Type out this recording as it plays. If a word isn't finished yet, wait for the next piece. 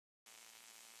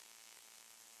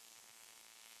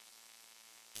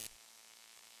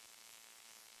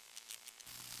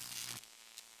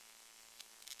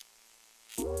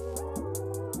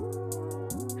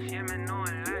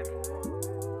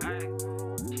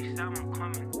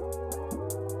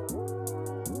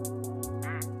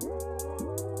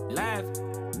Live.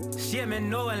 Shit, man,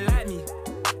 no one like me.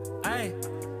 Aye.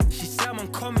 She said I'm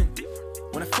uncommon.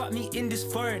 Wanna fuck me in this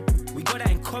foreign. We got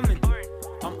that in common.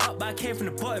 I'm up, but I came from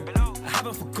the bottom. I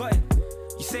haven't forgotten.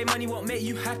 You say money won't make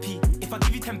you happy. If I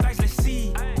give you 10 bags, let's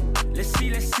see. Let's see,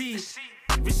 let's see.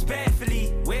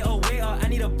 Respectfully, waiter, I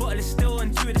need a bottle of still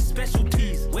and two of the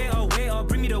specialties. Waiter,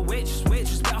 bring me the waitress,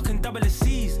 bet I can double the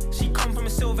C's. She come from a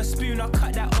silver spoon, I'll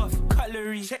cut that off.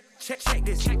 Cutlery, check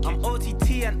this. I'm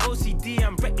OTT and OCD,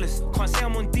 I'm reckless. Can't say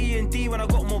I'm on D&D when I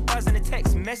got more buzz than a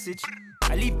text message.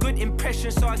 I leave good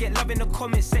impressions, so I get love in the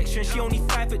comment section. She only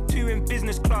 5'2" in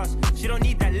business class. She don't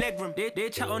need that legroom. They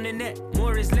chat on the net,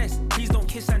 more is less. Please don't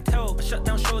kiss and tell. I shut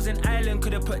down shows in Ireland,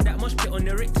 could've put that much pit on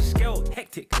the Richter scale.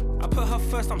 Hectic. I put her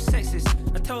first, I'm sexist.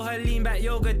 I tell her lean back,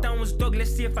 yoga, downwards dog.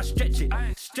 Let's see if I stretch it.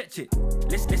 Stretch it.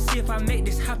 Let's see if I make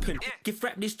this happen. Gift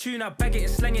wrap this tune, I bag it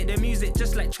and slang it. The music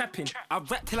just like trapping. I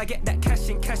rap till I get that cash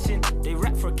in. They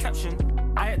rap for a caption.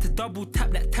 I had to double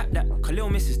tap that, cause little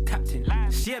miss is tapped in.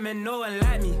 Shit, man, no one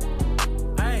like me.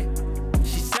 Aye,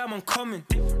 she said I'm uncommon.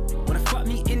 Wanna fuck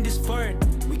me in this foreign.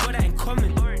 We got that in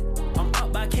common. I'm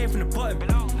up, but I came from the bottom.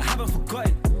 I haven't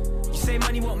forgotten. You say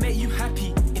money won't make you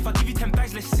happy. If I give you 10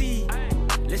 bags, let's see.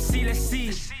 Let's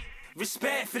see.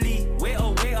 Respectfully,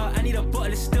 waiter, I need a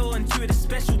bottle of still and two of the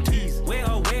specialties.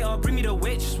 Waiter, bring me the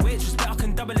waitress, bet I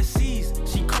can double the C's.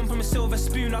 She come from a silver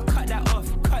spoon, I'll cut that off.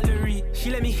 Cutlery. She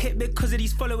let me hit because of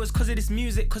these followers, cause of this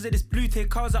music, cause of this blue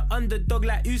tick. I was an underdog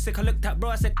like Usyk. I looked at bro,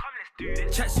 I said, come, let's do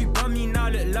this. Tracksuit on me now,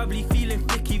 look lovely, feeling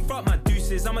flicky. Front my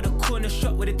deuces. I'm at the corner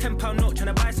shop with a £10 note,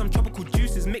 trying to buy some tropical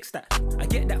juices. Mix that. I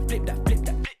get that, flip that.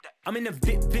 I'm in a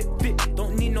VIP.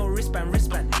 Don't need no wristband.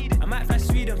 I might fly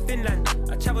Sweden, Finland.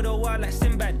 I travel the world like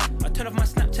Sinbad. I turn off my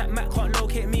Snapchat, Mac can't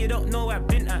locate me. You don't know where I've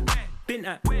been at.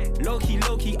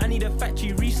 Low-key, I need a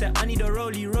factory reset. I need a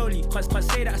rolly. Can't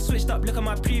say that I switched up. Look at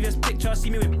my previous picture,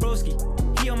 see me with broski.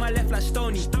 He on my left like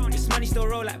Stony. This money still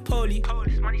roll like Polly.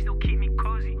 This money still keep me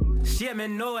cozy. Shit,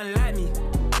 man, no one like me.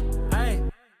 Aye,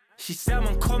 she said I'm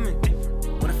uncommon.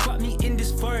 Wanna fuck me in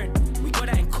this foreign. We got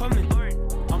that in common.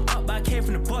 I'm up, but I came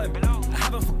from the bottom. I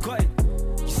haven't forgotten.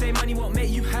 You say money won't make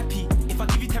you happy. If I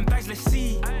give you 10 bags, let's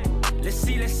see. Let's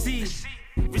see.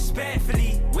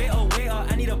 Respectfully, waiter,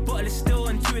 I need a bottle of still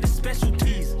and two of the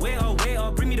specialties.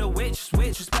 Waiter, bring me the waitress,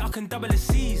 bet I can double the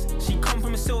C's. She come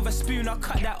from a silver spoon, I'll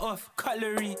cut that off.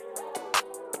 Cutlery.